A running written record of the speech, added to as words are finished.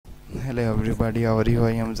Hello everybody, how are you?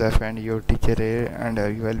 I am Zaf and your teacher here, and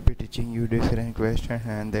I will be teaching you different questions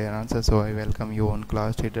and their answers. So I welcome you on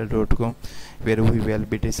classteacher.com where we will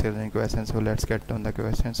be discussing questions. So let's get on the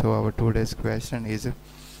question. So our today's question is,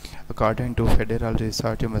 according to Federal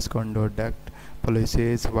Research Misconduct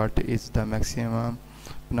policies, what is the maximum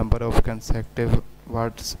number of consecutive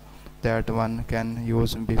words that one can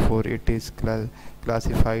use before it is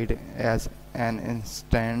classified as an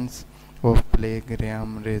instance of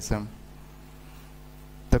plagiarism?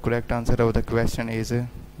 The correct answer of the question is,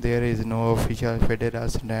 there is no official federal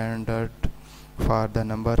standard for the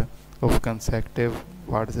number of consecutive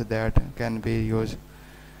words that can be used.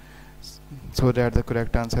 So that the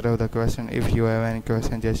correct answer of the question. If you have any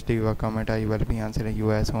question, just leave a comment. I will be answering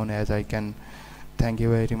you as soon as I can. Thank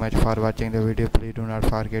you very much for watching the video. Please do not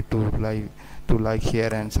forget to like,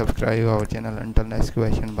 share and subscribe our channel. Until next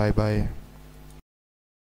question, bye bye.